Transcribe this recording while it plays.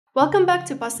Welcome back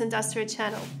to Post-Industrial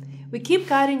channel. We keep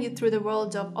guiding you through the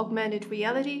world of augmented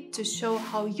reality to show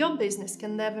how your business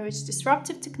can leverage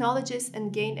disruptive technologies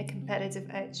and gain a competitive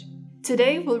edge.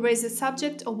 Today, we'll raise the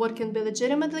subject of what can be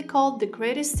legitimately called the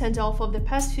greatest standoff of the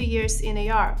past few years in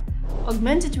AR,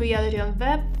 augmented reality on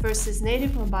web versus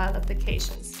native mobile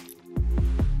applications.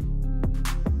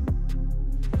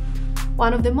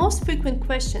 One of the most frequent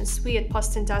questions we at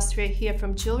Post-Industrial hear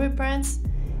from jewelry brands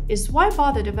is why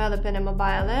bother developing a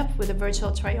mobile app with a virtual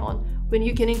try-on when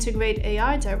you can integrate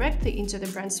AR directly into the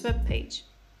brand's web page?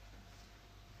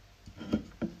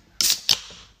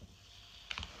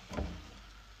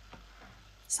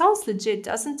 Sounds legit,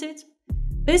 doesn't it?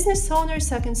 Business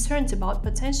owners are concerned about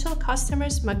potential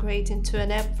customers migrating to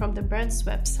an app from the brand's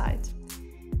website.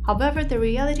 However, the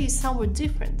reality is somewhat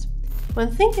different.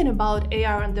 When thinking about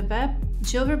AR on the web,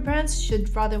 jewelry brands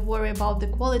should rather worry about the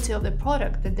quality of the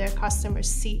product that their customers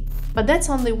see. But that's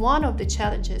only one of the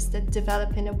challenges that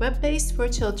developing a web-based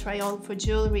virtual try-on for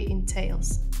jewelry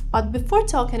entails. But before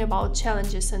talking about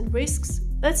challenges and risks,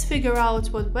 let's figure out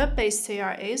what web-based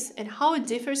AR is and how it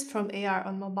differs from AR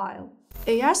on mobile.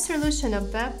 AR solutions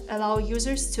on web allow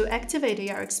users to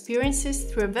activate AR experiences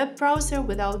through a web browser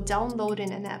without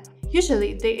downloading an app.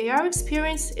 Usually, the AR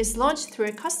experience is launched through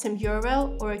a custom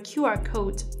URL or a QR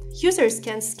code. Users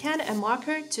can scan a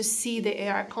marker to see the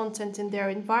AR content in their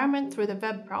environment through the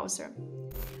web browser.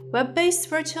 Web-based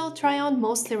virtual try-on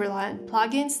mostly rely on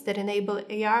plugins that enable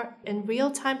AR and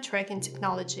real-time tracking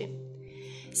technology.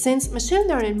 Since machine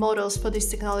learning models for this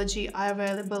technology are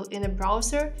available in a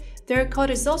browser, their code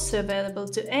is also available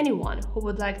to anyone who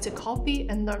would like to copy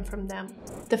and learn from them.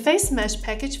 The face mesh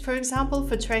package, for example,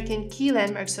 for tracking key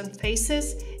landmarks on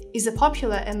faces, is a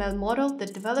popular ML model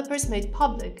that developers made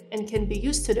public and can be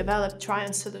used to develop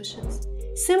try-on solutions.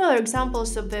 Similar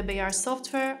examples of web AR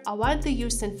software are widely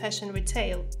used in fashion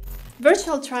retail.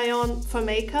 Virtual try-on for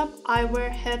makeup,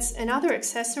 eyewear, heads, and other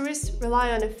accessories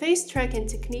rely on a face tracking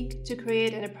technique to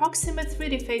create an approximate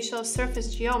 3D facial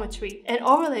surface geometry and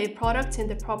overlay a product in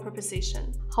the proper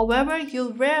position. However,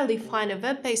 you'll rarely find a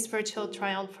web-based virtual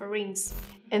try-on for rings,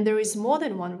 and there is more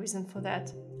than one reason for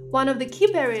that. One of the key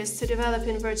barriers to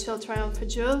developing virtual try-on for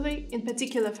jewelry, in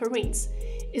particular for rings,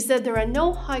 is that there are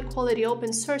no high-quality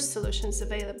open-source solutions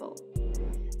available.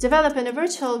 Developing a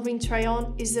virtual ring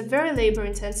try-on is a very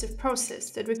labor-intensive process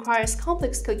that requires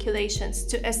complex calculations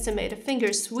to estimate a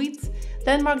finger's width,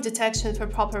 landmark detection for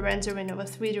proper rendering of a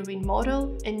 3D ring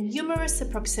model, and numerous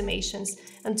approximations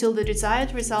until the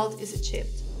desired result is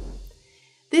achieved.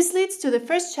 This leads to the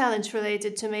first challenge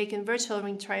related to making virtual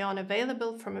ring try-on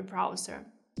available from a browser.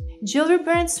 Jewelry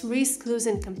brands risk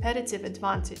losing competitive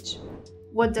advantage.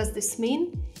 What does this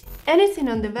mean? Anything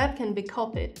on the web can be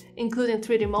copied, including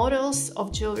 3D models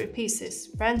of jewelry pieces,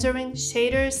 rendering,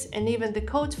 shaders, and even the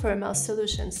code for ML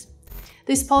solutions.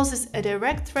 This poses a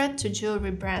direct threat to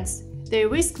jewelry brands. They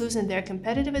risk losing their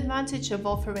competitive advantage of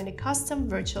offering a custom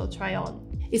virtual try-on.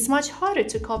 It's much harder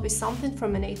to copy something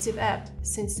from a native app,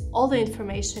 since all the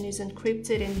information is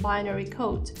encrypted in binary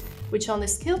code, which only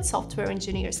skilled software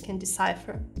engineers can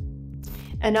decipher.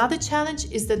 Another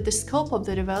challenge is that the scope of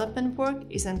the development work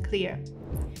is unclear.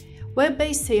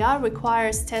 Web-based AR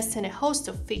requires testing a host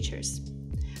of features.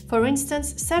 For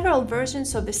instance, several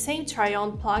versions of the same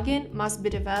try-on plugin must be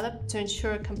developed to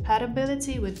ensure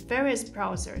compatibility with various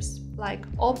browsers, like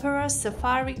Opera,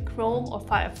 Safari, Chrome, or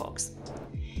Firefox.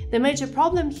 The major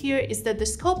problem here is that the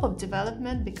scope of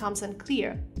development becomes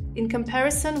unclear. In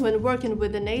comparison, when working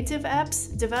with the native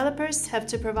apps, developers have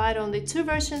to provide only two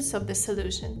versions of the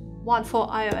solution, one for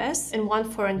iOS and one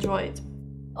for Android.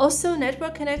 Also,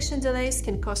 network connection delays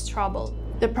can cause trouble.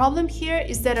 The problem here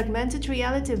is that augmented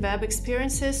reality web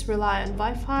experiences rely on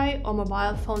Wi-Fi or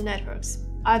mobile phone networks,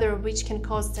 either of which can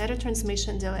cause data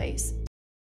transmission delays.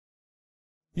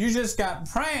 You just got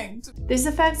pranked! This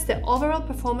affects the overall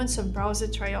performance of browser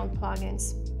try-on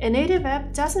plugins. A native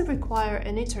app doesn't require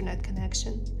an internet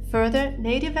connection. Further,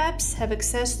 native apps have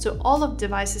access to all of the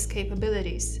device's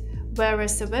capabilities,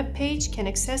 whereas a web page can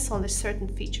access only certain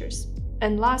features.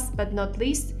 And last but not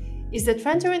least, is that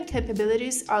rendering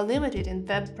capabilities are limited in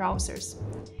web browsers.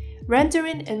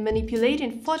 Rendering and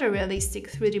manipulating photorealistic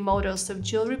 3D models of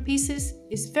jewelry pieces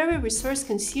is very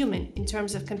resource-consuming in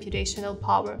terms of computational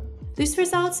power. This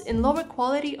results in lower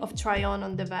quality of try-on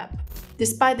on the web.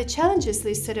 Despite the challenges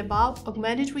listed above,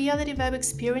 augmented reality web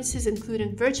experiences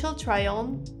including virtual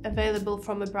try-on, available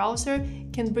from a browser,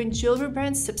 can bring jewelry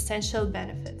brands substantial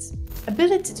benefits.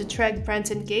 Ability to track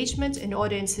brand engagement and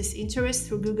audiences' interest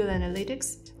through Google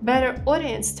Analytics, better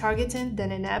audience targeting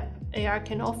than an app AR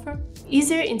can offer,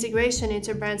 easier integration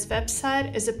into a brand's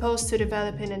website as opposed to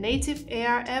developing a native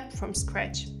AR app from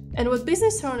scratch. And what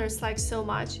business owners like so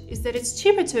much is that it's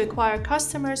cheaper to acquire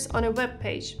customers on a web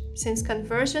page, since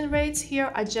conversion rates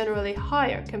here are generally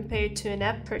higher compared to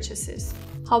in-app purchases.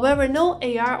 However, no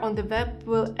AR on the web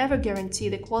will ever guarantee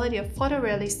the quality of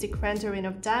photorealistic rendering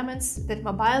of diamonds that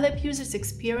mobile app users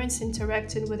experience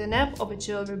interacting with an app of a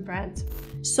jewelry brand.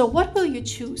 So what will you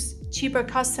choose? Cheaper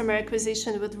customer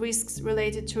acquisition with risks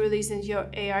related to releasing your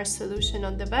AR solution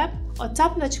on the web, or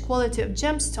top-notch quality of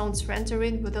gemstones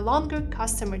rendering with a longer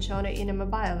customer journey in a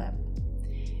mobile app?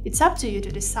 It's up to you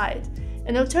to decide.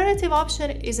 An alternative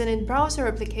option is an in-browser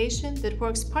application that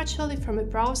works partially from a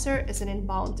browser as an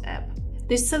inbound app.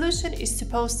 This solution is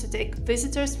supposed to take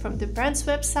visitors from the brand's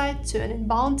website to an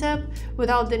inbound app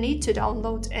without the need to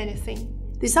download anything.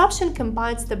 This option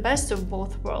combines the best of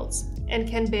both worlds and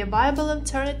can be a viable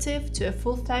alternative to a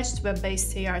full-fledged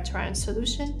web-based AR try-on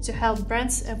solution to help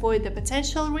brands avoid the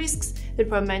potential risks that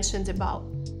were mentioned above.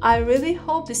 I really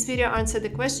hope this video answered the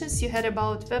questions you had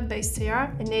about web-based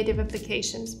AR and native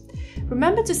applications.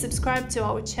 Remember to subscribe to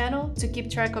our channel to keep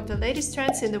track of the latest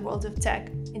trends in the world of tech,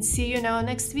 and see you in our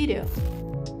next video.